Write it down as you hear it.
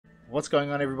What's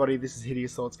going on, everybody? This is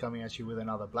Hideous Thoughts coming at you with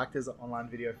another Black Desert Online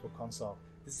video for console.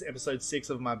 This is episode 6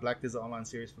 of my Black Desert Online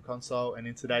series for console, and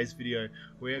in today's video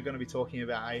we are going to be talking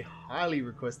about a highly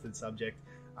requested subject,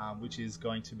 which is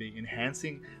going to be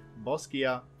enhancing boss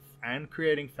gear and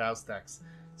creating Failstacks.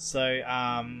 So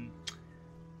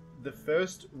the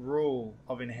first rule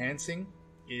of enhancing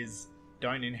is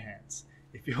don't enhance.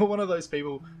 If you're one of those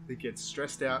people that gets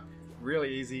stressed out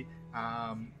really easy,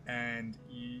 and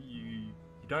you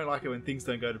don't like it when things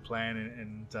don't go to plan,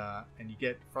 and you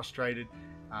get frustrated,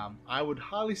 I would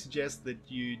highly suggest that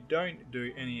you don't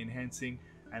do any enhancing,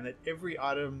 and that every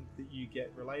item that you get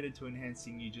related to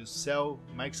enhancing you just sell,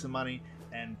 make some money,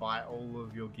 and buy all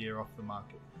of your gear off the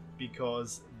market,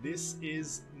 because this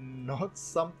is not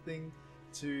something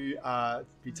to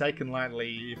be taken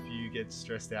lightly. If you get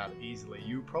stressed out easily,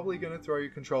 you're probably going to throw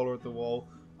your controller at the wall,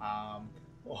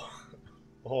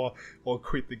 or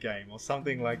quit the game or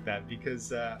something like that,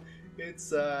 because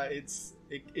it's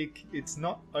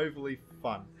not overly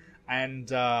fun.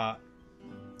 And now,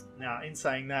 in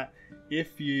saying that,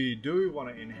 if you do want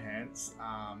to enhance,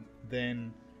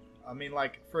 then I mean, I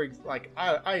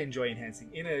enjoy enhancing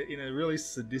in a really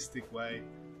sadistic way.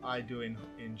 I do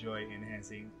enjoy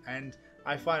enhancing, and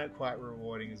I find it quite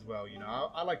rewarding as well. You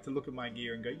know, I like to look at my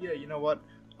gear and go, yeah, you know what,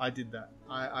 I did that.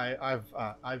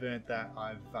 I've earned that.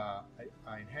 I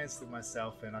enhanced it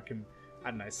myself, and I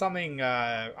don't know, something.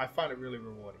 I find it really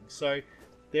rewarding. So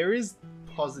there is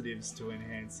positives to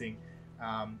enhancing,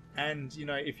 and you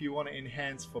know, if you want to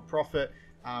enhance for profit,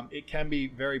 it can be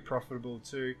very profitable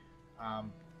too.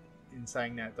 In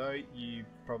saying that, though, you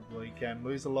probably can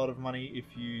lose a lot of money if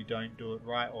you don't do it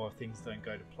right, or if things don't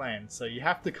go to plan. So you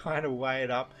have to kind of weigh it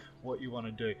up what you want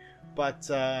to do. But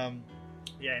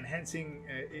yeah, enhancing,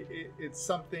 it's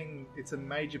something. It's a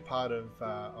major part of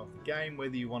the game.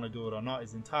 Whether you want to do it or not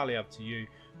is entirely up to you.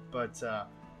 But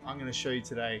I'm going to show you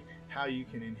today how you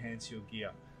can enhance your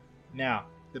gear. Now,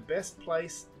 the best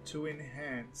place to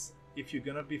enhance, if you're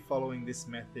going to be following this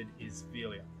method, is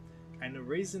Velia. And the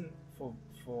reason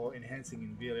for enhancing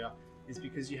in Velia is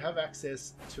because you have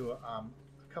access to a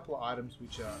couple of items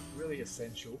which are really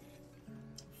essential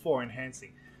for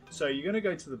enhancing. So you're going to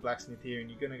go to the blacksmith here,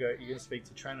 and you're going to speak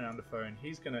to Trainer Underfoe, and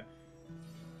he's going to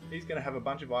have a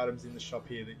bunch of items in the shop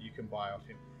here that you can buy off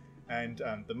him. And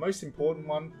the most important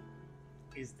one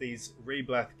is these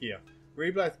Reblath gear.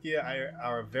 Reblath gear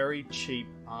are a very cheap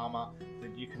armor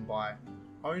that you can buy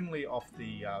only off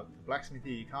the blacksmith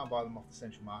here. You can't buy them off the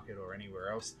central market or anywhere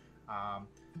else.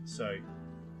 So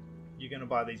you're going to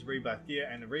buy these Reblath gear,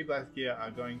 and the Reblath gear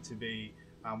are going to be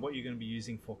what you're going to be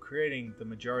using for creating the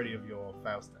majority of your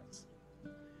Failstacks.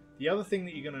 The other thing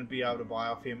that you're going to be able to buy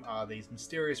off him are these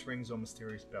mysterious rings or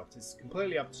mysterious belts. It's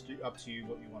completely up to you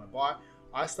what you want to buy.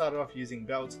 I started off using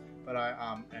belts, but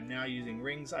I am now using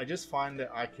rings. I just find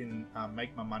that I can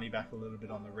make my money back a little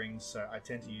bit on the rings, so I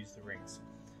tend to use the rings.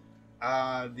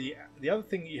 The other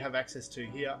thing that you have access to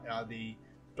here are the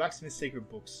Blacksmith secret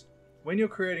books. When you're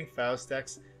creating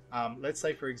Failstacks, let's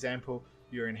say, for example,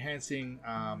 you're enhancing,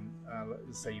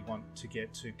 let's say you want to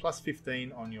get to plus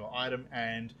 15 on your item,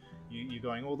 and you're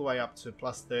going all the way up to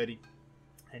plus 30,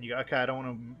 and you go, okay, I don't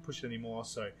want to push it anymore.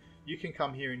 So you can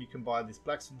come here and you can buy this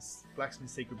Blacksmith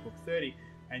secret book 30,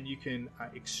 and you can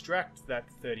extract that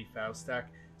 30 Failstack,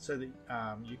 so that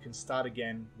you can start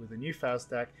again with a new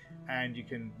Failstack, and you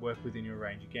can work within your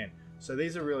range again. So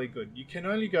these are really good. You can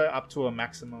only go up to a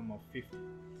maximum of 50.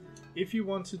 If you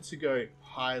wanted to go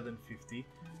higher than 50,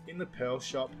 in the Pearl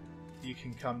shop, you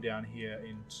can come down here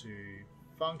into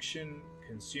function,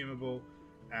 consumable,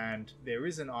 and there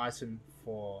is an item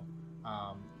for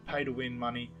pay to win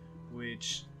money,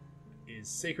 which is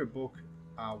secret book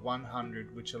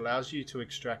 100, which allows you to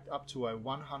extract up to a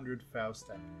 100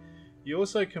 Failstack. You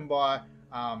also can buy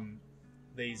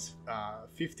these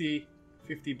 50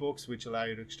 books, which allow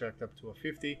you to extract up to a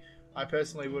 50. I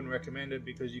personally wouldn't recommend it,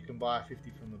 because you can buy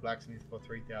 50 from the blacksmith for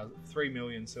 3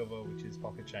 million silver, which is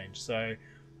pocket change. So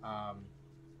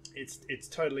it's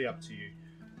totally up to you.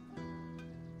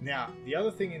 Now, the other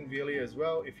thing in Velia as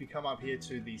well, if you come up here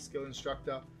to the skill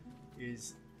instructor,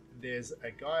 is there's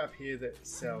a guy up here that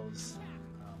sells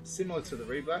similar to the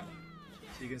Reblath.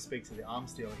 So you can speak to the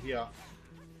arms dealer here,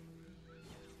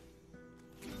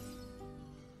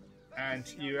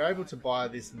 and you're able to buy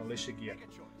this militia gear.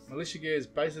 Militia gear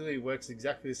basically works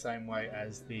exactly the same way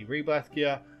as the Reblath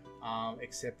gear,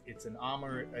 except it's an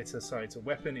armor. It's a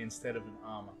weapon instead of an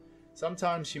armor.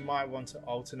 Sometimes you might want to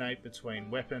alternate between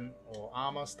weapon or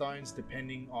armor stones,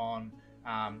 depending on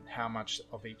how much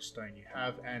of each stone you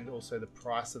have, and also the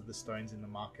price of the stones in the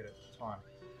market at the time.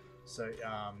 So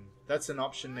that's an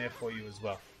option there for you as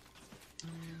well.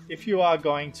 If you are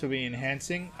going to be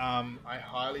enhancing, I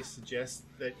highly suggest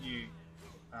that you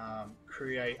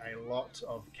create a lot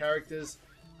of characters.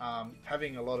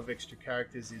 Having a lot of extra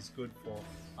characters is good for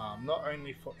not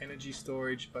only for energy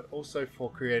storage but also for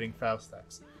creating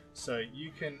Failstacks. So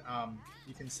you can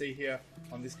see here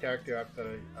on this character I've got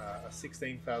a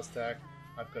 16 Failstack,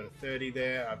 I've got a 30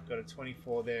 there, I've got a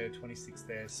 24 there, 26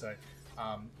 there. So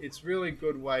it's really a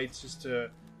good way just to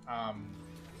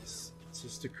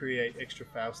create extra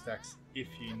Failstacks if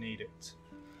you need it.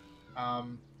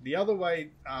 The other way,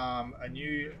 a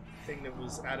new thing that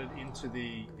was added into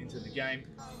the game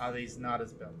are these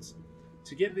Naderr's belts.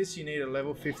 To get this, you need a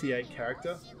level 58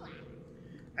 character,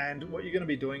 and what you're going to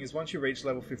be doing is once you reach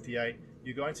level 58,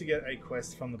 you're going to get a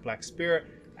quest from the Black Spirit,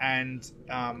 and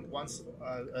once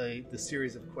the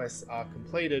series of quests are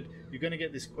completed, you're going to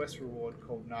get this quest reward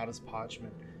called Naderr's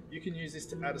Parchment. You can use this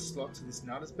to add a slot to this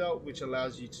Naderr's belt, which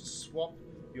allows you to swap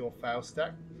your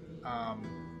Failstack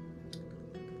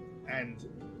and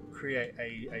create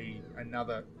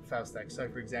another Failstack. So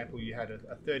for example, you had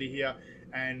a 30 here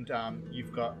and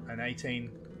you've got an 18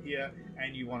 here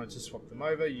and you wanted to swap them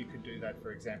over, you could do that,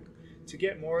 for example. To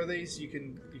get more of these, you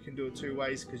can do it two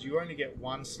ways, because you only get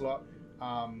one slot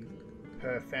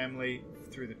per family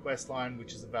through the quest line,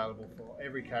 which is available for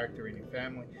every character in your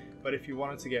family. But if you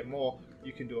wanted to get more,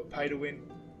 you can do it pay to win,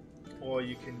 or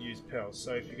you can use pearls.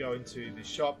 So if you go into the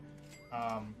shop,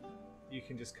 you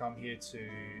can just come here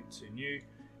to new,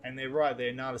 and they're right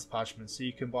there, Naderr's Parchment. So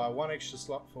you can buy one extra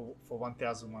slot for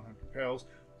 1,100 pearls,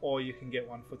 or you can get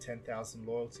one for 10,000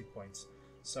 loyalty points.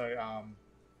 So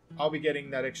I'll be getting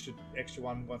that extra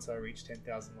one once I reach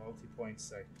 10,000 loyalty points.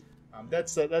 So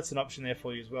that's an option there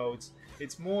for you as well.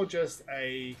 It's more just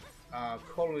a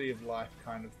quality of life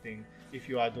kind of thing. If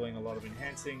you are doing a lot of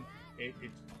enhancing, it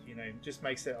just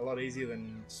makes it a lot easier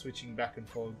than switching back and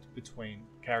forth between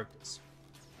characters.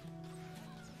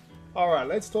 Alright,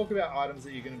 let's talk about items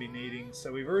that you're going to be needing.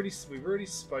 So we've already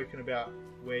spoken about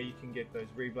where you can get those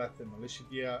Reblath and militia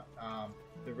gear,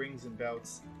 the rings and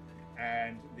belts,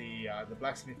 and the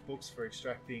Blacksmith books for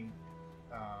extracting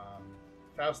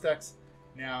Failstacks.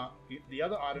 Now, the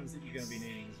other items that you're going to be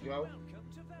needing as well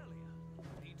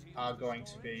are going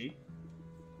to be,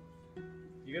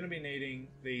 you're going to be needing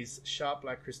these sharp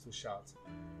black crystal shards.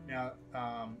 Now,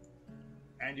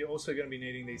 and you're also going to be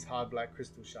needing these hard black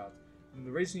crystal shards. And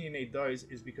the reason you need those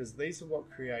is because these are what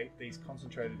create these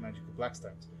concentrated magical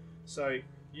blackstones. So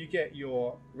you get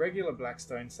your regular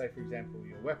blackstones, say for example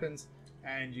your weapons,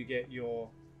 and you get your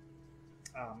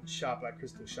sharp black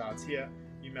crystal shards here.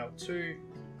 You melt two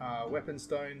weapon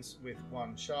stones with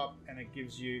one sharp, and it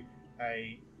gives you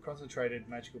a concentrated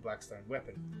magical blackstone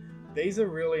weapon. These are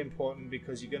really important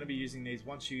because you're going to be using these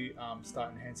once you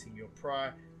start enhancing your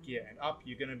prior gear and up.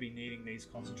 You're going to be needing these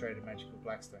concentrated magical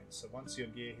blackstones. So once your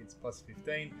gear hits plus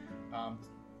 15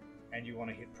 and you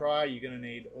want to hit prior, you're going to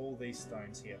need all these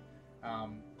stones here.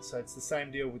 So it's the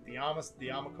same deal with the armor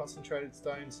concentrated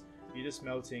stones. You're just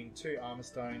melting two armor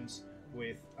stones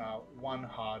with one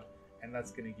hard, and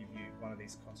that's going to give you one of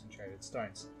these concentrated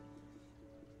stones.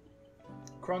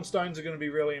 Cron stones are going to be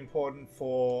really important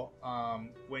for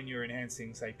when you're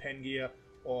enhancing, say, pen gear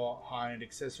or high-end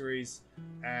accessories,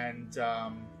 and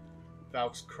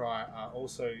Valk's Cry are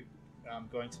also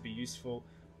going to be useful.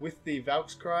 With the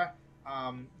Valk's Cry,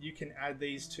 you can add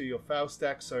these to your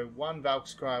Failstack. So one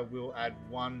Valk's Cry will add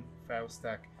one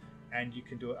Failstack, and you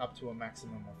can do it up to a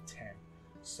maximum of 10.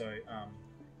 So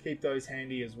keep those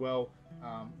handy as well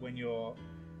when you're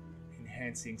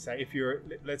enhancing. Say if you're,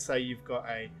 let's say you've got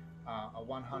a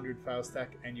 100 Failstack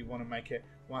and you want to make it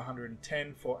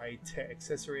 110 for a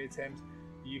accessory attempt,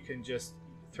 you can just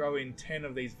throw in 10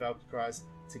 of these Valk Cries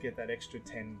to get that extra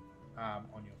 10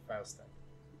 on your Failstack.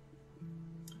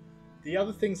 The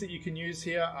other things that you can use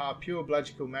here are pure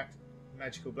magical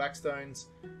blackstones,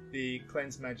 the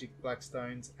cleansed magic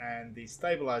blackstones, and the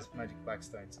stabilized magic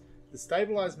blackstones. The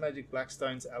stabilized magic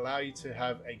blackstones allow you to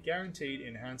have a guaranteed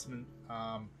enhancement,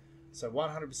 so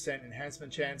 100%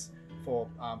 enhancement chance for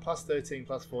plus 13,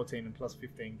 plus 14, and plus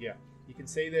 15 gear. You can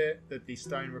see there that the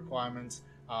stone requirements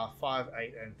are 5,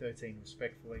 8, and 13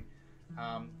 respectively.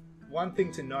 One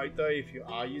thing to note though, if you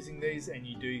are using these and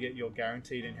you do get your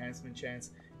guaranteed enhancement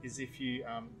chance, is if you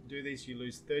do these, you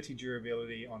lose 30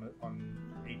 durability on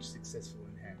each successful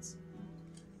enhance.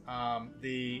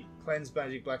 The cleansed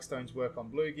magic blackstones work on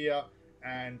blue gear,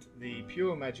 and the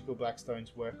pure magical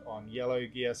blackstones work on yellow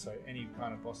gear, so any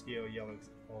kind of boss gear or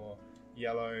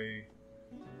yellow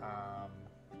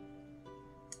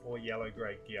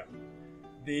grey gear.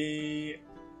 The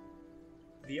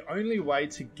only way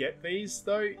to get these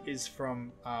though is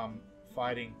from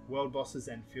fighting world bosses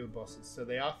and field bosses. So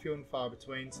they are few and far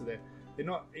between, so they're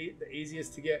not the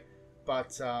easiest to get,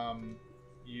 but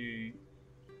you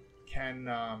can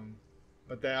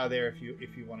but they are there if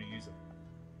you want to use it.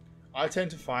 I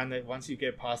tend to find that once you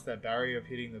get past that barrier of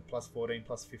hitting the plus 14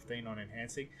 plus 15 on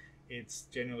enhancing, it's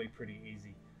generally pretty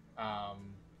easy.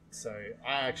 So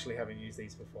I actually haven't used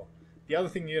these before. The other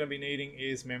thing you're going to be needing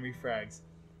is memory frags.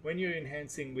 When you're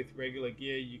enhancing with regular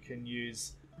gear, you can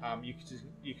use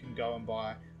you can go and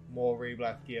buy more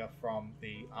Reblath gear from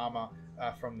the armor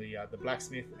from the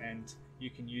blacksmith, and you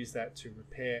can use that to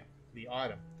repair the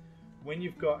item. When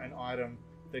you've got an item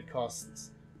that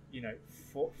costs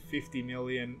 50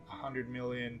 million, 100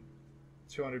 million,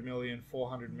 200 million,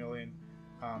 400 million,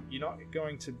 you're not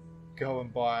going to go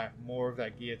and buy more of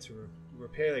that gear to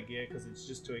repair that gear because it's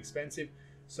just too expensive.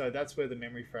 So that's where the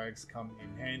memory frags come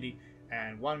in handy,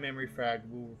 and one memory frag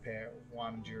will repair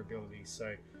one durability.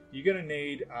 So you're going to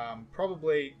need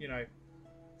probably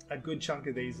a good chunk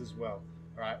of these as well.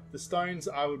 All right, the stones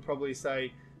I would probably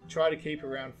say try to keep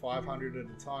around 500 at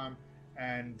a time,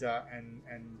 and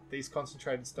these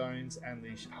concentrated stones and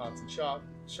the hearts and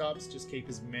sharps, just keep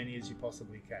as many as you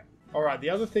possibly can. All right, the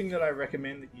other thing that I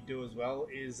recommend that you do as well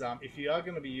is if you are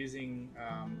going to be using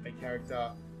a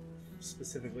character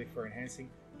specifically for enhancing,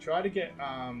 try to get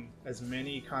as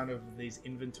many kind of these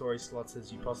inventory slots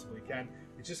as you possibly can.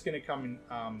 It's just going to come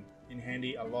in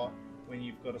handy a lot when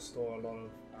you've got to store a lot of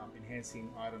enhancing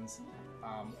items,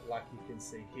 like you can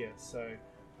see here. So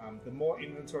the more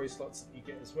inventory slots you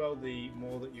get as well, the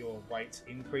more that your weight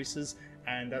increases,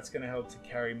 and that's going to help to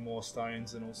carry more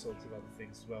stones and all sorts of other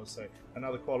things as well. So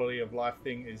another quality of life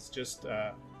thing is just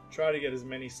try to get as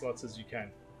many slots as you can.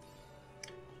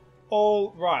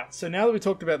 All right, so now that we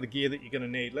talked about the gear that you're going to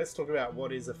need, let's talk about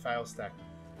what is a Failstack,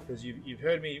 because you've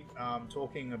heard me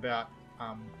talking about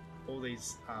all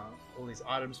these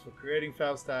items for creating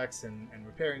Failstacks and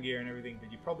repairing gear and everything,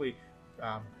 but you're probably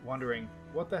wondering,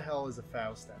 what the hell is a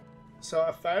Failstack? So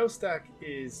a Failstack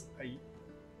is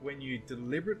when you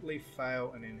deliberately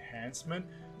fail an enhancement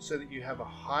so that you have a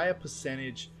higher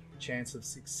percentage chance of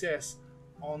success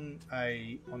on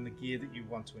the gear that you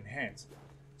want to enhance.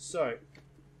 So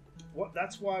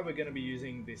that's why we're going to be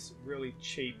using this really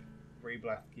cheap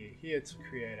Reblath gear here to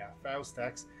create our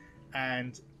Failstacks,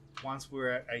 and once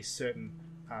we're at a certain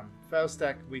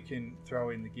Failstack, we can throw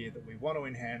in the gear that we want to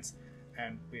enhance,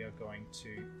 and we are going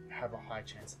to have a high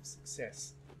chance of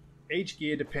success. Each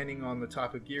gear, depending on the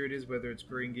type of gear it is, whether it's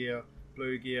green gear,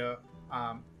 blue gear,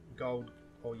 gold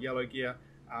or yellow gear,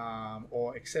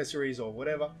 or accessories or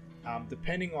whatever,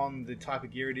 depending on the type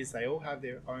of gear it is, they all have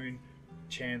their own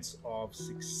chance of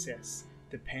success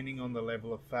depending on the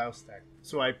level of Failstack.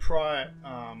 So a prior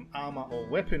armor or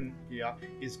weapon gear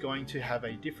is going to have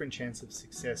a different chance of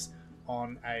success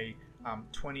on a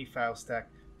 20 Failstack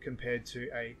compared to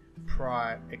a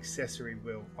prior accessory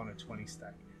will on a 20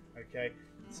 stack. Okay,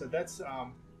 so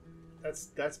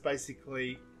that's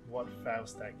basically what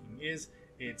Failstacking is.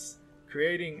 It's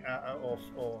creating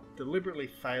or deliberately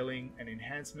failing an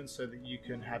enhancement so that you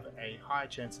can have a high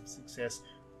chance of success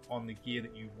on the gear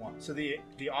that you want. So the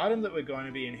item that we're going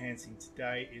to be enhancing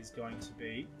today is going to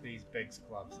be these Beg's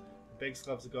gloves. The Beg's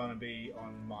gloves are going to be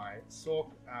on my Sork,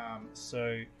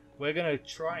 so we're going to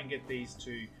try and get these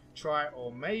to try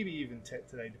or maybe even tech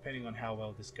today, depending on how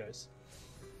well this goes.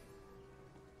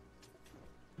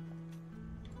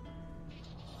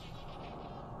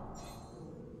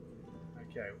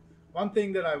 Okay, one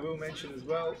thing that I will mention as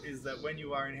well is that when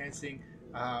you are enhancing,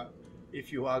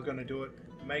 if you are going to do it,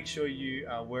 make sure you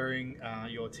are wearing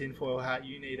your tinfoil hat.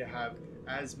 You need to have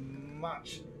as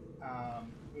much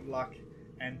good luck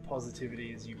and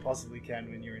positivity as you possibly can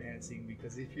when you're enhancing,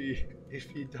 because if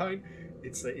you don't,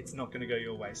 it's not going to go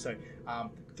your way. So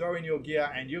throw in your gear,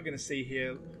 and you're going to see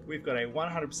here we've got a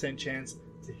 100% chance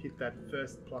to hit that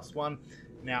first +1.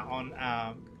 Now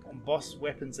on boss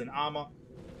weapons and armor,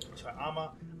 so armor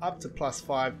up to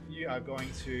 +5, you are going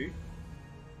to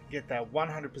get that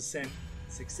 100%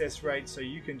 success rate, so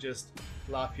you can just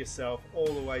laugh yourself all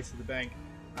the way to the bank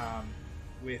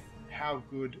with how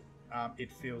good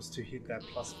it feels to hit that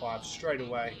 +5 straight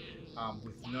away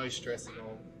with no stress at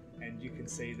all. And you can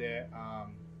see there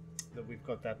that we've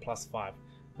got that +5.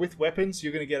 With weapons,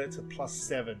 you're going to get it to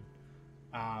 +7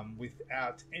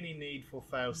 without any need for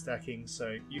fail stacking,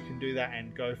 so you can do that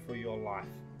and go for your life.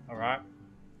 All right.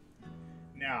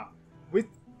 Now, with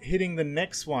hitting the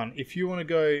next one, if you want to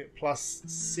go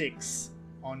 +6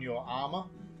 on your armor,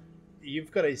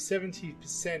 you've got a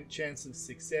 70% chance of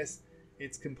success.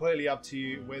 It's completely up to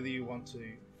you whether you want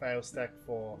to fail stack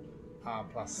for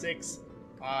 +6.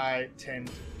 I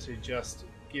tend to just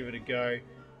give it a go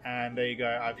and there you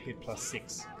go, I've hit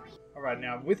 +6. Alright,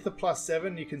 now with the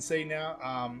 +7, you can see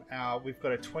now we've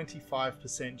got a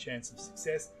 25% chance of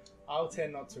success. I'll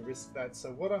tend not to risk that,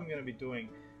 so what I'm going to be doing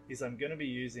is I'm going to be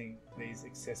using these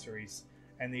accessories,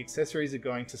 and the accessories are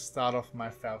going to start off my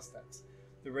Failstacks.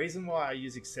 The reason why I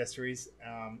use accessories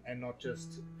and not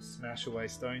just smash away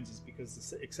stones is because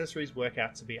the accessories work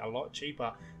out to be a lot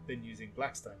cheaper than using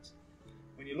black stones.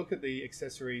 When you look at the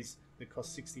accessories that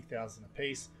cost 60,000 a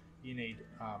piece, you need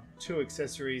 2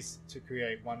 accessories to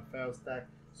create 1 Failstack,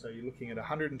 so you're looking at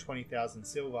 120,000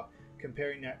 silver.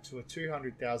 Comparing that to a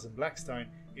 200,000 blackstone,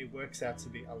 it works out to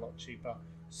be a lot cheaper,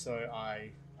 so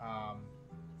I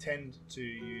tend to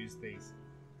use these.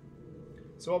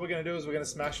 So what we're going to do is we're going to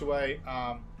smash away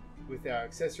with our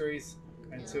accessories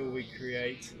until we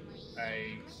create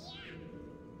a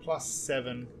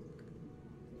 +7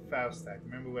 Failstack.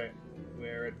 Remember,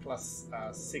 we're at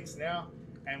 +6 now,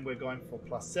 and we're going for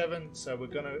 +7, so we're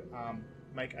going to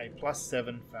make a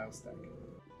 +7 Failstack.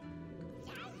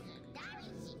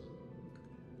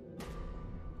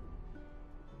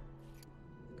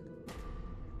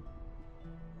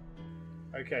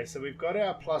 Okay, so we've got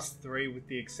our +3 with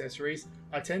the accessories.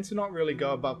 I tend to not really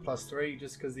go above +3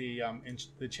 just because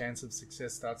the chance of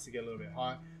success starts to get a little bit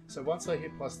high. So once I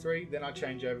hit +3, then I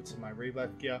change over to my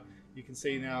Reblath gear. You can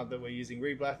see now that we're using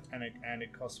Reblath, and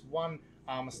it costs 1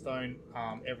 armor stone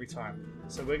every time.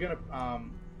 So we're going to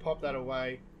pop that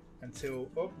away until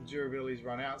durability's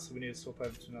run out, so we need to swap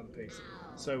over to another piece.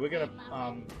 So we're going to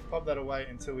pop that away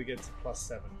until we get to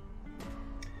 +7.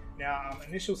 Now,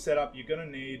 initial setup, you're going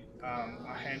to need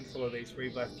a handful of these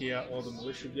Reblath gear or the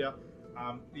militia gear.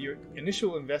 Your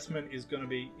initial investment is going to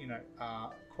be,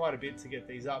 quite a bit to get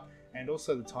these up, and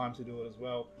also the time to do it as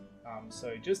well.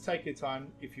 So just take your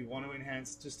time if you want to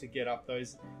enhance, just to get up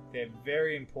those. They're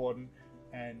very important,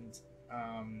 and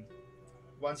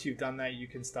once you've done that, you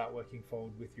can start working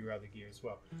forward with your other gear as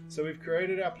well. So we've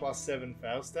created our +7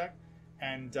 Failstack.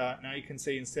 And now you can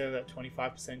see, instead of that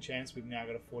 25% chance, we've now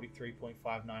got a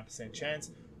 43.59%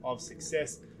 chance of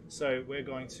success. So we're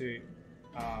going to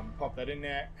pop that in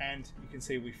there, and you can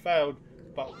see we failed,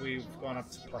 but we've gone up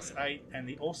to +8,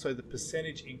 and also the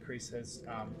percentage increase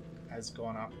has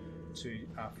gone up to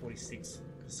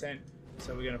 46%.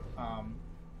 So we're going to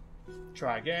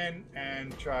try again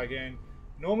and try again.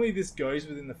 Normally this goes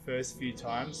within the first few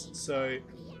times, so,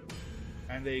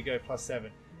 and there you go, +7.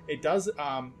 It does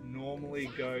normally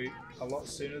go a lot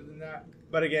sooner than that,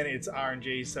 but again, it's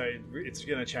RNG, so it's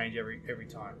going to change every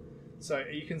time. So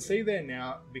you can see there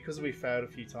now, because we failed a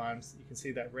few times, you can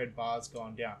see that red bar's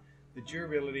gone down. The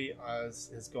durability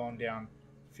has gone down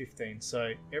 15.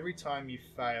 So every time you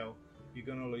fail, you're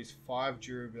going to lose 5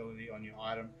 durability on your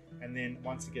item, and then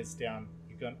once it gets down,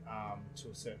 you're going to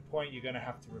a certain point, you're going to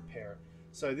have to repair it.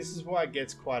 So this is why it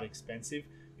gets quite expensive,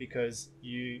 because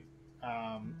you're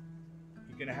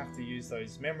going to have to use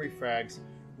those memory frags,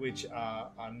 which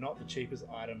are not the cheapest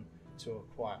item to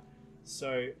acquire.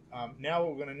 So now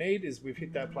what we're going to need is, we've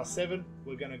hit that +7,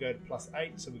 we're going to go to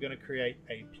 +8, so we're going to create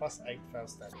a +8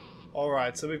 Failstack.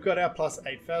 Alright, so we've got our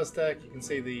 +8 Failstack. You can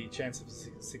see the chance of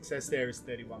success there is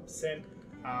 31%.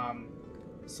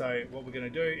 So what we're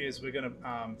going to do is we're going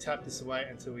to tap this away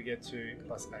until we get to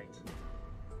 +8.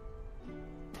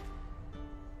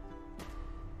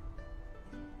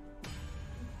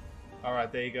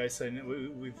 Alright, there you go. So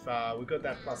we've got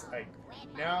that +8.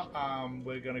 Now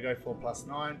we're going to go for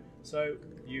 +9. So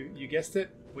you guessed it,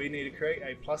 we need to create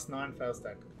a +9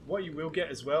 Failstack. What you will get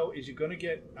as well is you're going to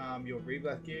get your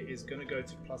Reblath gear is going to go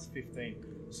to +15.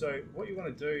 So what you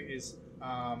want to do is,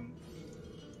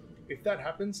 if that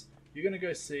happens, you're going to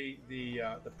go see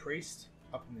the priest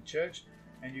up in the church,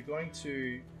 and you're going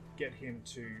to get him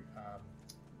to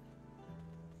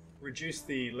reduce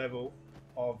the level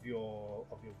of your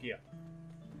gear.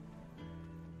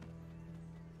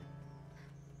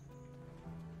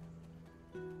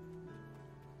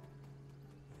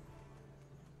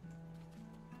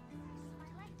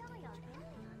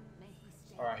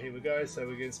 Alright, here we go. So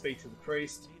we're going to speak to the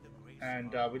priest,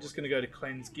 and we're just going to go to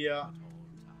cleanse gear,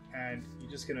 and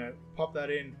you're just going to pop that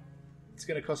in. It's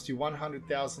going to cost you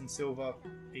 100,000 silver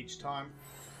each time,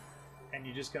 and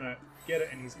you're just going to get it,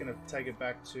 and he's going to take it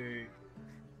back to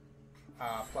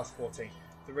 +14.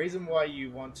 The reason why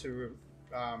you want to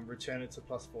return it to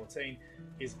 +14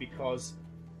 is because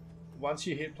once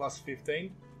you hit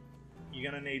 +15,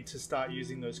 you're going to need to start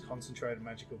using those concentrated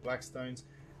magical blackstones,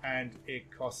 and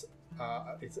it costs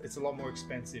it's a lot more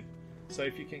expensive. So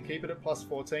if you can keep it at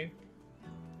 +14,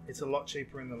 it's a lot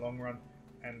cheaper in the long run,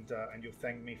 and you'll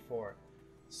thank me for it.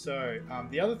 So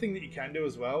the other thing that you can do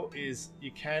as well is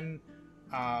you can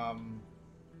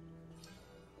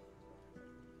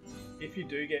if you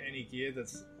do get any gear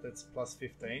that's plus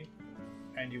 15,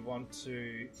 and you want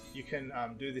to, you can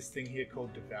do this thing here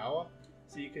called Devour.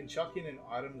 So you can chuck in an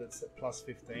item that's at plus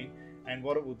 15, and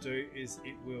what it will do is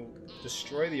it will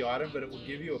destroy the item, but it will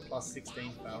give you a plus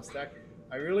 16 Failstack.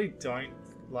 I really don't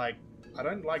like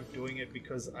doing it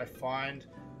because I find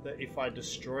that if I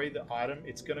destroy the item,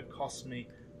 it's going to cost me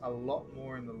a lot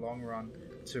more in the long run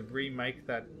to remake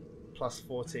that plus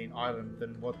 14 item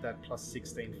than what that plus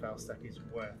 16 Failstack is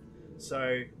worth.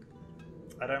 So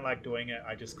I don't like doing it.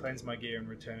 I just cleanse my gear and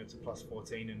return it to plus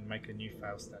 14 and make a new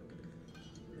Failstack.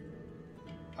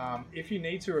 If you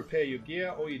need to repair your gear,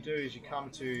 all you do is you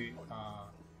come to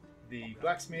the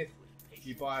blacksmith,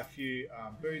 you buy a few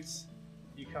boots,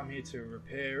 you come here to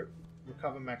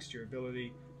recover max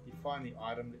durability, you find the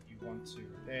item that you want to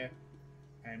repair,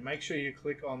 and make sure you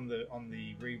click on the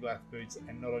Reblath boots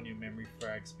and not on your memory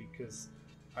frags, because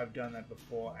I've done that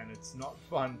before and it's not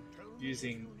fun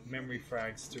using memory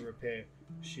frags to repair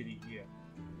shitty gear.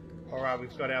 Alright,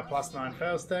 we've got our plus 9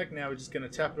 Failstack. Now we're just going to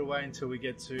tap it away until we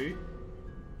get to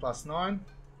plus 9.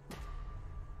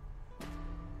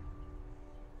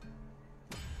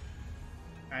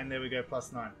 And there we go,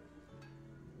 plus 9.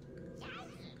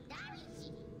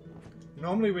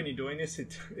 Normally when you're doing this,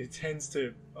 it tends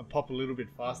to pop a little bit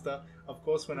faster. Of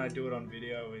course, when I do it on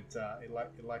video,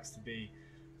 it likes to be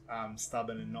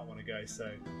stubborn and not want to go.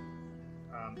 So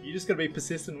you just got to be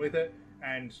persistent with it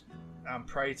and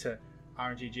pray to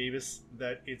RNG Jeebus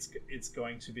that it's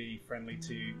going to be friendly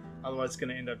to you. Otherwise, it's going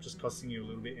to end up just costing you a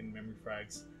little bit in memory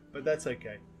frags, but that's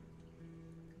okay.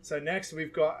 So next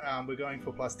we've got we're going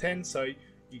for plus 10. So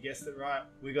you guessed it right,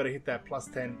 we got to hit that plus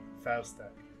 10 Failstack.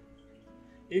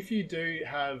 If you do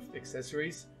have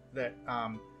accessories that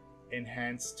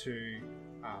enhance to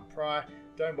pry,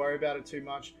 don't worry about it too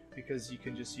much, because you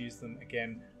can just use them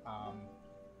again,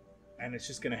 and it's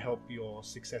just going to help your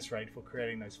success rate for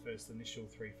creating those first initial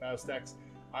 3 Failstacks.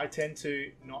 I tend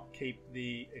to not keep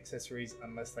the accessories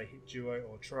unless they hit duo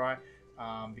or try,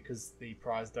 because the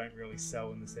pries don't really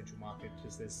sell in the central market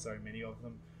because there's so many of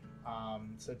them.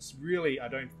 So it's really, I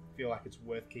don't feel like it's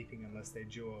worth keeping unless they're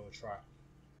duo or try.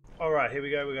 Alright, here we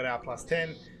go, we got our plus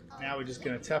 10. Now we're just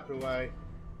going to tap it away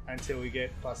until we get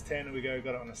plus 10, and we got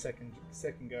it on a second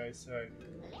go, so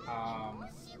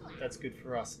that's good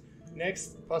for us.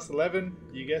 Next, plus 11,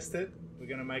 you guessed it, we're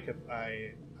going to make a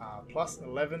plus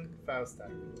 11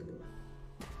 Failstack.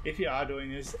 If you are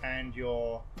doing this and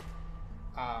you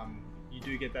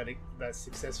do get that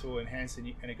successful enhance and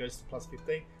it goes to plus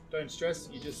 15, don't stress,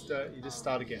 you just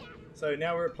start again. So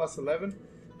now we're at plus 11.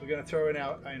 We're going to throw in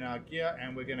our gear,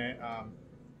 and we're going to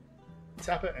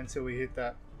tap it until we hit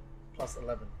that plus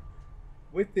 11.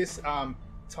 With this time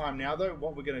now though,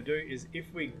 what we're going to do is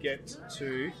if we get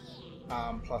to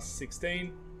plus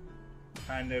 16,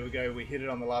 and there we go, we hit it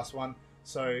on the last one.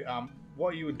 So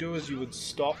what you would do is you would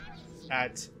stop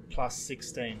at plus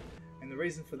 16, and the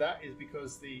reason for that is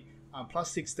because the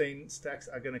plus 16 stacks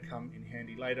are going to come in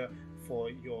handy later for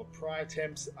your pry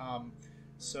attempts.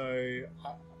 So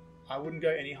I wouldn't go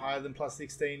any higher than plus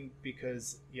 16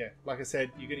 because, yeah, like I said,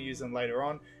 you're going to use them later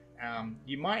on.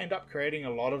 You might end up creating a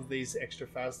lot of these extra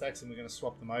Failstacks, and we're going to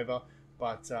swap them over.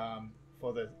 But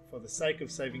for the sake of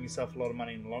saving yourself a lot of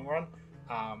money in the long run,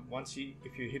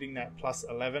 if you're hitting that plus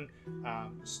 11,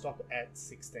 stop at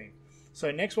 16. So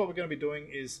next, what we're going to be doing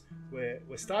is we're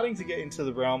starting to get into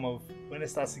the realm of when it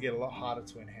starts to get a lot harder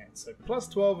to enhance. So plus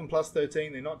 12 and plus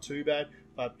 13, they're not too bad,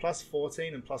 but plus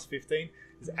 14 and plus 15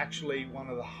 is actually one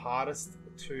of the hardest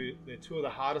they're two of the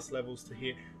hardest levels to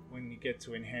hit when you get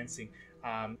to enhancing.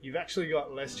 You've actually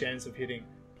got less chance of hitting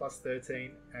plus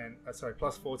 13 and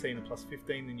plus 14 and plus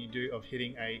 15 than you do of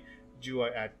hitting a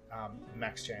duo at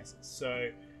max chances. So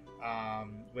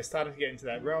we're starting to get into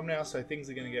that realm now, so things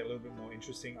are going to get a little bit more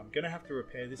interesting. I'm going to have to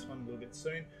repair this one a little bit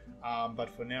soon, but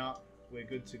for now we're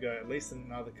good to go, at least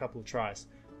another couple of tries.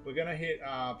 We're going to hit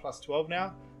plus 12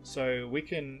 now, so we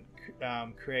can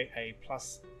create a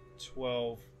plus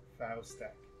 12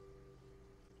 Failstack.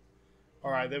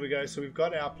 Alright, there we go, so we've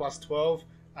got our plus 12.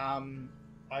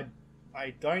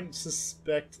 I don't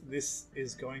suspect this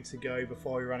is going to go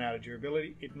before we run out of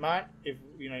durability. It might, if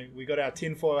we got our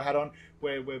tinfoil hat on,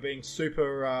 where we're being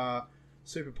super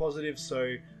positive,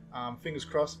 so fingers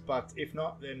crossed. But if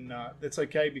not, then that's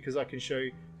okay, because I can show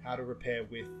you how to repair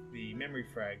with the memory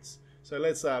frags. So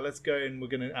let's go, and we're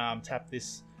going to tap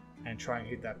this and try and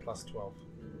hit that plus 12.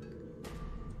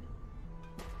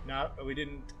 No, we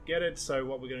didn't get it, so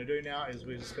what we're going to do now is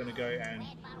we're just going to go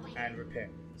and repair.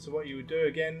 So what you would do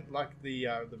again, like the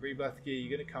Reblath gear,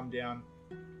 you're going to come down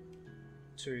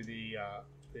to the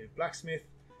blacksmith,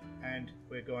 and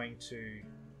we're going to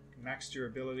max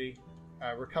durability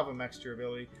recover max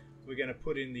durability, we're going to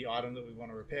put in the item that we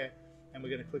want to repair, and we're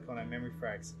going to click on our memory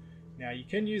frags. Now you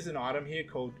can use an item here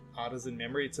called Artisan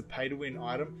Memory. It's a pay to win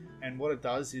item, and what it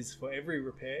does is for every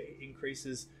repair it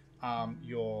increases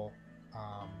your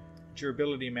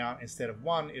durability amount. Instead of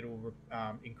 1, it'll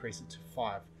increase it to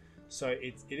 5. So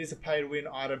it is a pay to win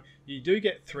item. You do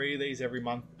get 3 of these every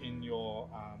month in your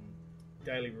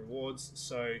daily rewards,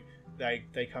 so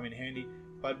they come in handy.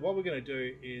 But what we're going to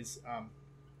do is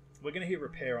we're going to hit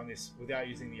repair on this without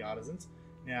using the artisans.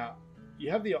 Now you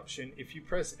have the option, if you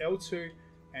press L2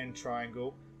 and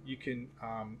triangle, you can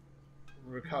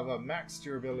recover max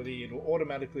durability. It'll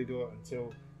automatically do it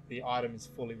until the item is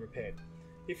fully repaired.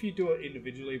 If you do it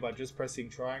individually by just pressing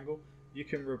triangle, you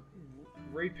can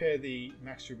repair the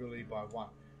max durability by 1.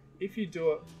 If you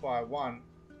do it by 1,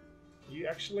 you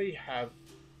actually have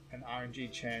an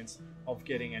RNG chance of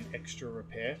getting an extra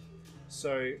repair.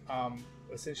 So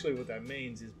essentially what that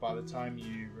means is by the time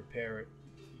you repair it,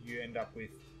 you end up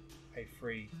with a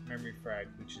free memory frag,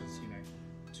 which is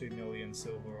 2 million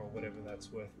silver or whatever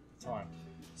that's worth at the time.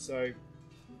 So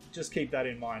just keep that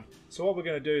in mind. So what we're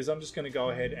going to do is I'm just going to go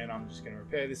ahead and I'm just going to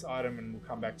repair this item, and we'll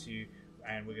come back to you,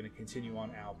 and we're going to continue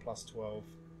on our plus 12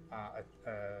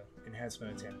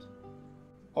 enhancement attempt.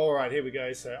 Alright, here we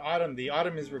go. So the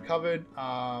item is recovered,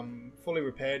 fully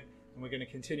repaired, and we're going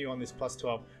to continue on this plus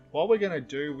 12. What we're going to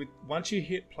do, once you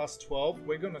hit plus 12,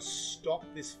 we're going to stop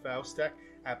this fail stack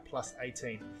at plus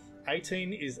 18.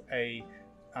 18 is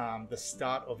the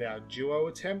start of our duo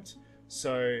attempt.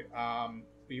 So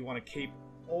you want to keep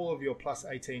all of your plus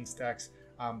 18 stacks.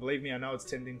 Believe me, I know it's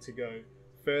tempting to go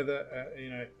further,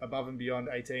 above and beyond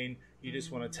 18. You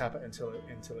just want to tap it until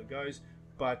it goes.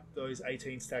 But those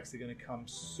 18 stacks are going to come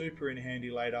super in handy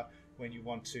later when you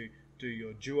want to do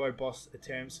your duo boss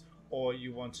attempts, or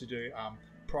you want to do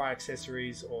pry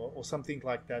accessories or something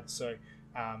like that. So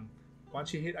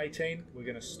once you hit 18, we're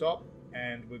going to stop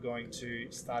and we're going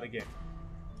to start again.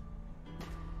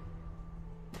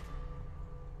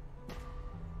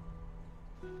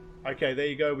 Okay, there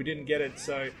you go. We didn't get it,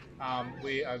 so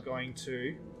we are going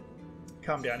to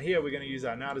come down here. We're going to use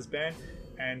our Naderr's band,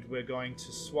 and we're going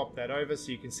to swap that over.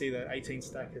 So you can see that 18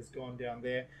 stack has gone down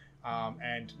there,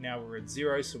 and now we're at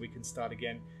 0, so we can start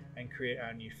again and create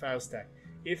our new fail stack.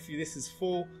 If this is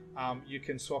full, you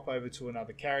can swap over to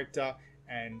another character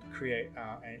and create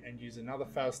and use another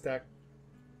fail stack.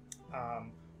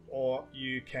 Or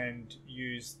you can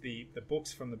use the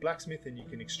books from the Blacksmith, and you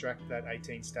can extract that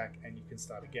 18 stack and you can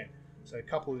start again. So a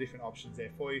couple of different options there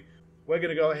for you. We're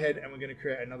going to go ahead and we're going to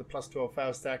create another plus 12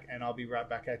 fail stack, and I'll be right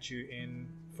back at you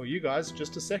for you guys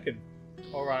just a second.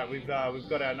 Alright, we've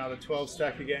got our another 12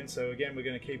 stack again, so again we're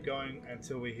going to keep going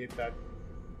until we hit that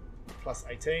plus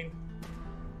 18.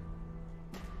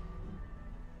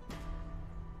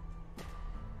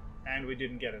 And we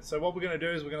didn't get it. So what we're going to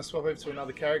do is we're going to swap over to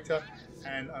another character,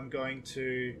 and I'm going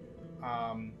to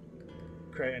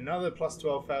create another plus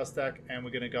 12 fail stack, and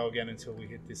we're going to go again until we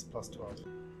hit this plus 12.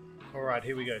 Alright,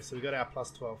 here we go. So we got our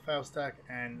plus 12 fail stack,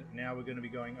 and now we're going to be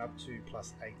going up to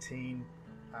plus 18.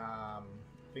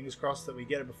 Fingers crossed that we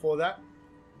get it before that.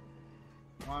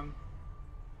 1.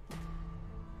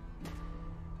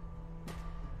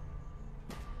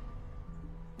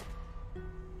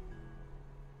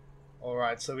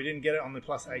 Alright, so we didn't get it on the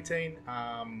plus 18.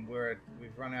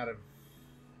 We've run out of,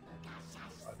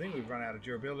 I think we've run out of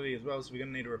durability as well, so we're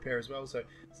going to need a repair as well. So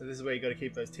this is where you got to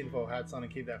keep those tinfoil hats on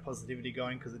and keep that positivity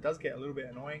going, because it does get a little bit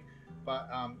annoying, but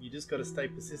you just got to stay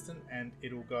persistent and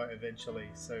it'll go eventually.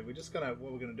 So we're just gonna,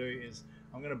 what we're going to do is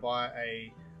I'm going to buy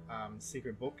a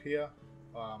secret book here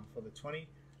for the 20,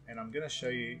 and I'm going to show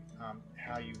you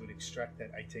how you would extract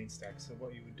that 18 stack. So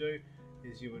what you would do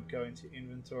is you would go into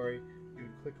inventory, you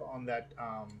would click on that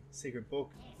secret book.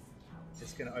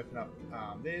 It's going to open up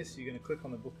this. You're going to click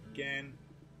on the book again.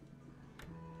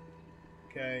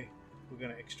 Okay, we're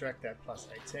going to extract that plus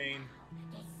 18.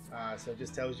 So it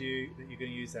just tells you that you're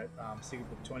going to use that secret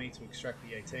book 20 to extract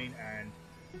the 18, and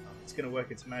it's going to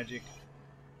work its magic.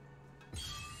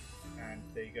 And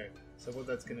there you go. So what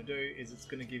that's going to do is it's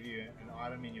going to give you an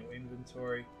item in your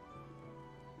inventory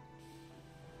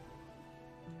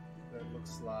that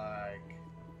looks like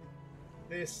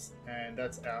this, and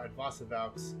that's our Advice of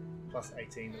Valks plus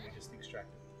 18 that we just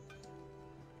extracted.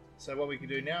 So what we can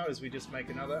do now is we just make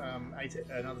another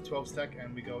 12 stack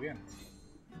and we go again.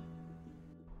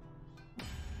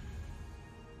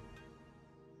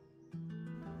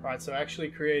 Right, so I actually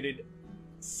created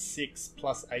 6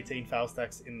 plus 18 fail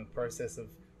stacks in the process of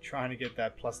trying to get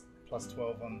that plus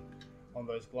 12 on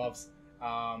those gloves,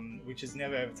 which has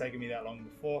never ever taken me that long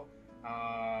before,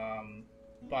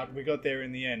 but we got there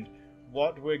in the end.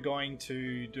 what we're going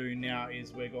to do now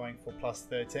is we're going for plus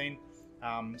 13.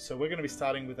 So we're going to be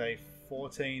starting with a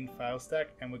 14 Failstack,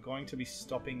 and we're going to be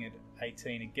stopping at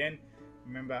 18 again.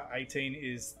 Remember, 18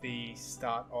 is the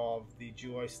start of the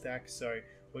duo stack, so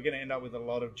we're going to end up with a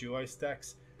lot of duo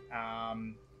stacks.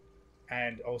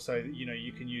 And also, you know,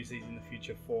 you can use these in the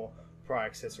future for prior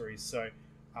accessories. So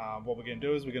what we're going to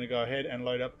do is we're going to go ahead and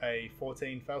load up a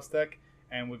 14 Failstack,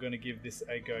 and we're going to give this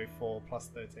a go for plus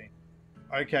 13.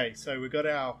 Okay, so we've got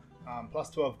our plus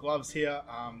 12 gloves here.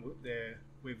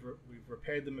 We've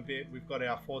repaired them a bit. We've got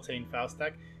our 14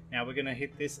 Failstack. Now we're going to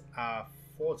hit this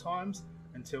 4 times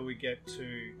until we get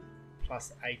to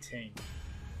plus 18.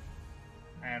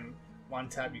 And one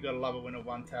tap, you got to love it when a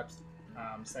one tap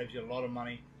saves you a lot of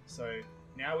money. So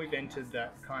now we've entered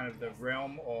that kind of the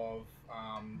realm of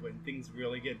when things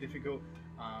really get difficult.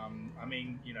 I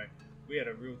mean, you know, we had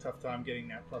a real tough time getting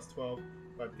that plus 12,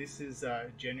 but this is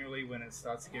generally when it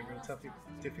starts to get real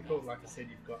difficult. Like I said,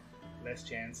 you've got less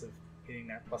chance of hitting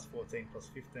that plus 14, plus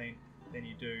 15 than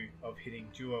you do of hitting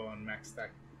duo on max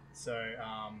stack. So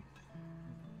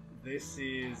this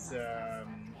is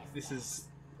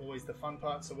always the fun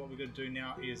part. So what we're going to do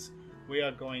now is we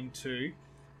are going to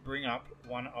bring up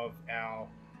one of our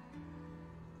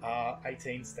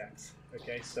 18 stacks.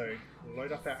 Okay, so we'll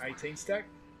load up our 18 stack,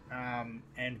 and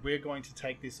we're going to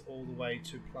take this all the way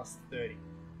to plus 30.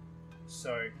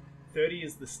 So 30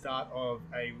 is the start of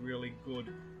a really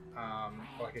good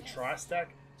like a tri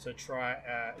stack. So tri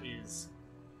is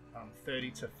 30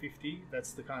 to 50.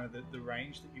 That's the kind of the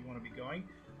range that you want to be going.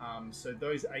 So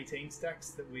those 18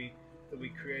 stacks that we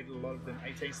created, a lot of them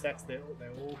 18 stacks, they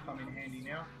all come in handy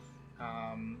now.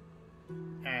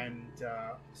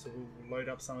 So we'll load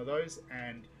up some of those,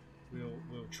 and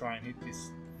we'll try and hit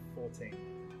this 14.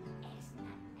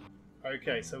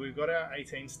 Okay, so we've got our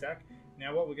 18 stack.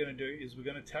 Now what we're going to do is we're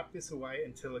going to tap this away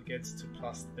until it gets to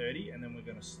plus 30, and then we're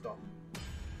going to stop.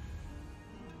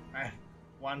 And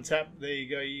one tap, there you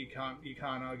go. You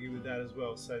can't argue with that as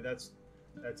well. So that's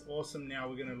awesome. Now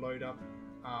we're going to load up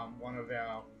one of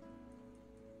our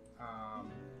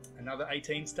another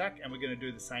 18 stack, and we're going to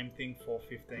do the same thing for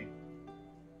 15.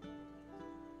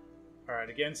 Alright,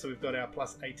 again, so we've got our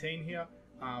plus 18 here.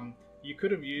 You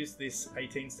could have used this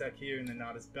 18 stack here in the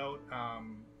Naderr's belt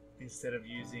instead of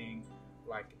using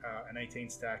like an 18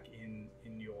 stack in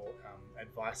your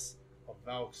advice of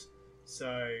valks.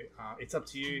 So it's up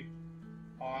to you.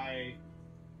 I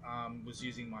was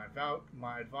using my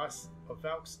advice of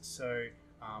valks, so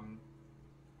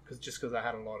because I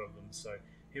had a lot of them. So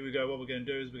here we go. What we're going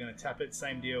to do is we're going to tap it,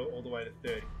 same deal, all the way to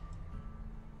 30.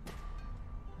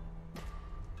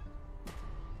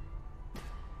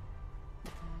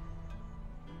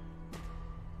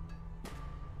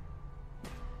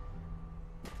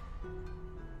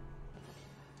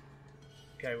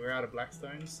 Okay, we're out of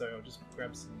blackstones, so I'll just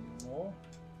grab some more.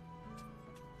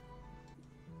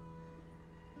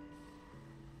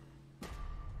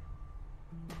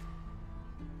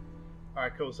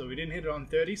 Alright, cool. So we didn't hit it on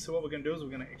 30, so what we're going to do is we're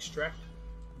going to extract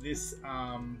this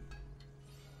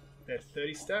that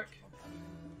 30 stack.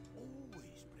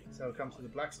 So I'll come to the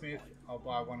blacksmith, I'll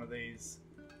buy one of these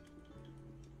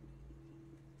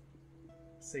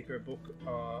secret book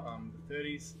the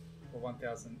 30s for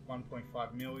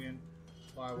 1.5 million.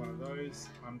 Buy one of those.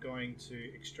 I'm going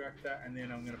to extract that, and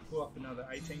then I'm going to pull up another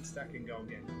 18 stack and go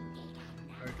again.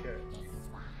 Okay.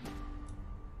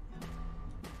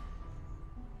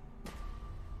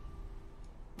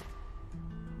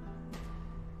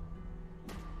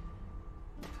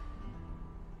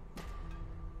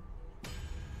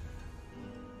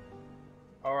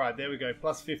 Alright, there we go,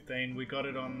 plus 15. We got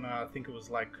it on, I think it was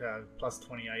like plus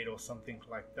 28 or something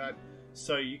like that.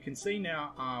 So you can see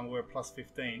now we're at plus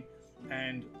 15.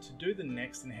 And to do the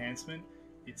next enhancement,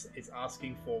 it's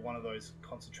asking for one of those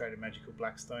concentrated magical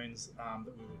blackstones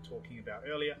that we were talking about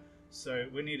earlier. So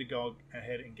we need to go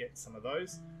ahead and get some of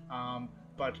those.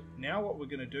 But now what we're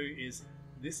going to do is,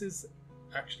 this is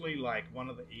actually like one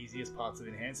of the easiest parts of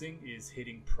enhancing is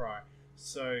hitting pry.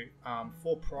 So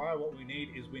for pry, what we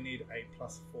need is we need a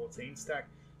plus 14 stack.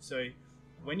 So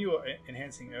when you were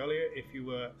enhancing earlier, if you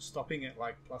were stopping at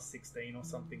like plus 16 or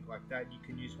something like that, you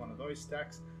can use one of those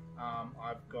stacks.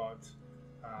 I've got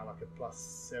like a plus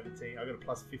 17, I've got a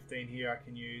plus 15 here I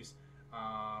can use.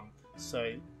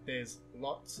 So there's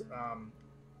lots.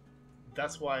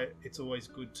 That's why it's always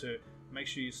good to make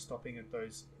sure you're stopping at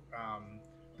those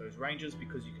ranges,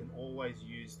 because you can always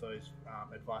use those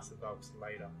advice of valks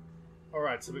later.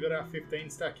 Alright, so we got our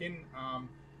 15 stack in.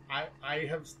 I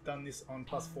have done this on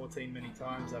plus 14 many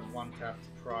times. I've one tapped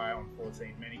pry on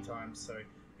 14 many times, so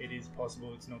it is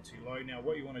possible. It's not too low. Now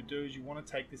what you want to do is you want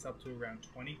to take this up to around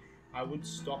 20, I would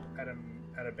stop at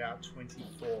about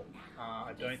 24.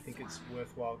 I don't think it's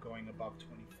worthwhile going above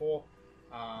 24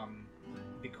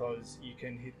 because you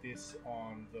can hit this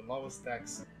on the lower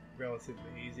stacks relatively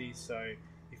easy. So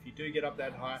if you do get up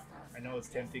that high, I know it's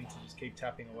tempting to just keep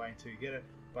tapping away until you get it,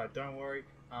 but don't worry,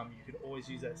 you can always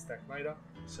use that stack later.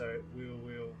 So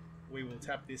we will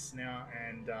tap this now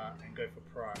and go for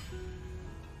pry.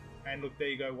 And look, there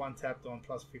you go, one tapped on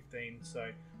plus 15, so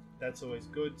that's always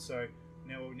good. So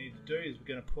now what we need to do is we're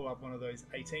going to pull up one of those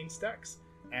 18 stacks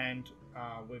and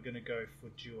we're going to go for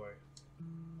duo.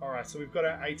 Alright, so we've got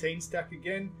our 18 stack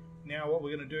again. Now what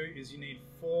we're going to do is you need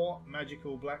 4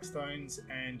 magical black stones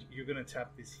and you're going to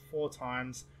tap this 4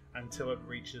 times until it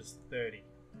reaches 30.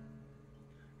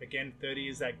 Again, 30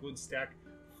 is that good stack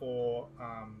for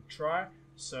try,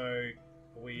 so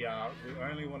we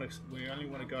only want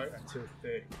to go until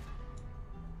 30.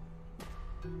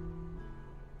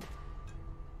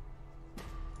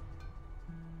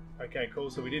 Okay, cool.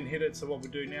 So we didn't hit it. So what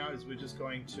we'll do now is we're just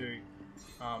going to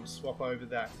swap over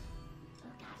that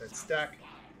stack.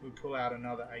 We'll pull out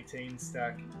another 18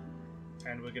 stack,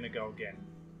 and we're going to go again.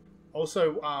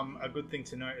 Also, a good thing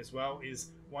to note as well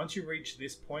is once you reach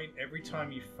this point, every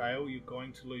time you fail, you're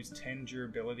going to lose 10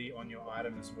 durability on your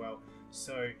item as well.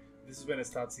 So this is when it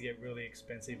starts to get really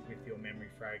expensive with your memory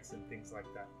frags and things like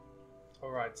that.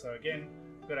 Alright, so again,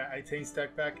 we've got our 18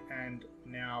 stack back, and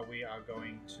now we are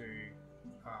going to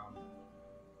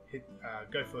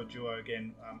go for a duo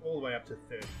again, all the way up to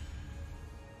 30.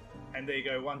 And there you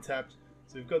go, one tapped.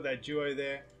 So we've got that duo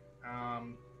there.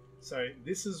 So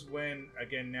this is when,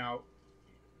 again, now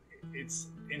it's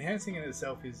enhancing in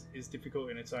itself is difficult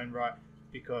in its own right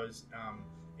because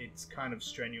it's kind of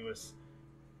strenuous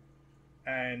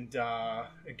and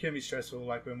it can be stressful,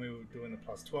 like when we were doing the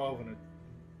plus 12 and it,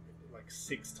 like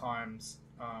 6 times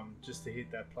just to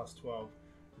hit that plus 12.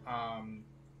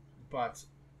 But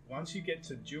once you get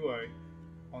to duo,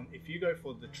 if you go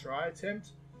for the try attempt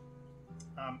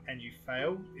and you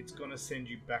fail, it's going to send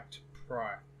you back to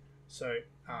pry. So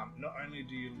not only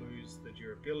do you lose the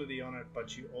durability on it,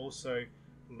 but you also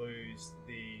lose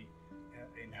the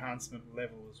enhancement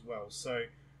level as well. So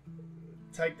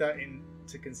take that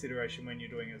into consideration when you're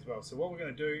doing it as well. So what we're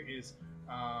going to do is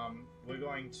we're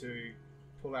going to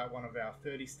pull out one of our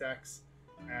 30 stacks,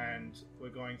 and we're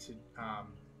going to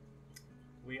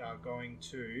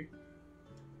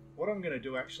what I'm going to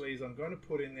do actually is I'm going to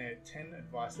put in there 10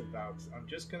 advisor valks. I'm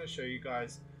just going to show you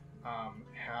guys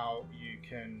how you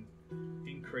can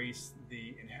increase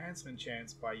the enhancement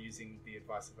chance by using the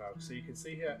advisor valks. So you can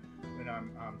see here when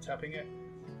I'm tapping it,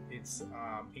 it's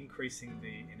increasing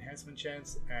the enhancement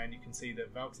chance, and you can see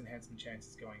that valks enhancement chance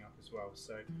is going up as well.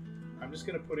 So I'm just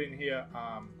going to put in here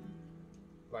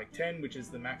like 10, which is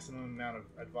the maximum amount of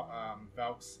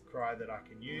valks cry that I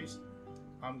can use.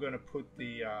 I'm going to put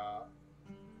the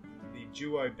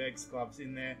duo Beg's gloves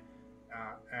in there,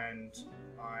 and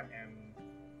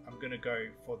I'm going to go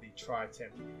for the try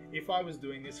attempt. If I was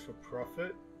doing this for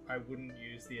profit, I wouldn't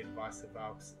use the advisor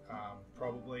valks.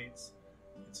 Probably it's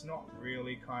not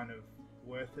really kind of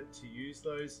worth it to use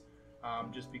those,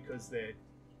 just because they're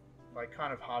like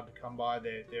kind of hard to come by.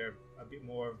 They're a bit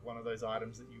more of one of those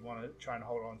items that you want to try and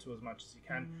hold on to as much as you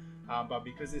can. But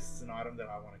because this is an item that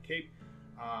I want to keep,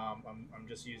 I'm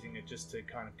just using it just to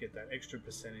kind of get that extra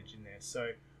percentage in there.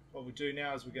 So what we'll do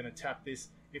now is we're going to tap this.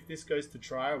 If this goes to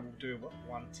try, we'll do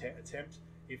one attempt.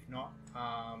 If not,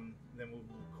 then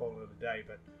we'll call it a day.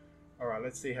 But alright,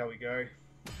 let's see how we go.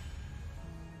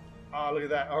 Oh, look at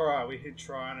that. Alright, we hit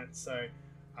try on it. So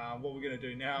what we're going to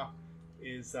do now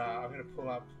is I'm going to pull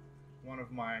up one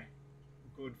of my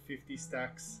good 50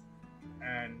 stacks,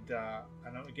 and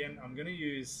again I'm going to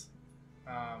use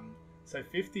so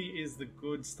 50 is the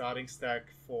good starting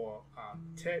stack for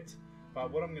Tet,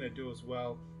 but what I'm going to do as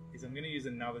well is I'm going to use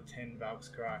another 10 valks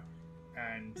cry,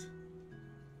 and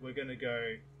we're going to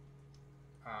go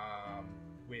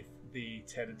with the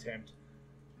Tet attempt.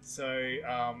 So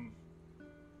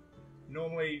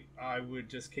normally I would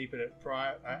just keep it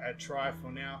at try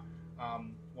for now,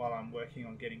 while I'm working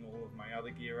on getting all of my other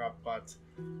gear up, but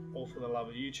all for the love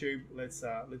of YouTube, let's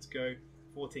go.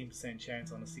 14%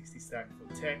 chance on a 60 stack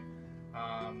for Tet.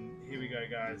 Here we go,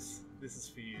 guys. This is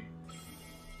for you.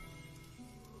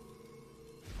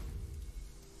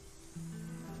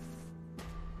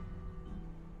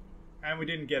 And we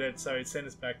didn't get it, so it sent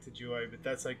us back to duo, but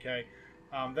that's okay.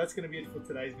 That's going to be it for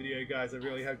today's video, guys. I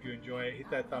really hope you enjoy it. Hit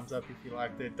that thumbs up if you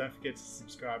liked it. Don't forget to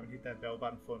subscribe and hit that bell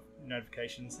button for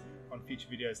notifications on future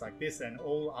videos like this and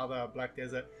all other Black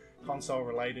Desert console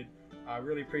related. I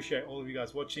really appreciate all of you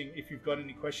guys watching. If you've got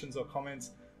any questions or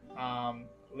comments,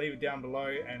 leave it down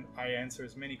below, and I answer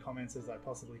as many comments as I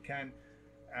possibly can.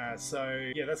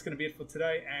 So yeah, that's going to be it for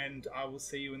today, and I will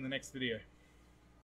see you in the next video.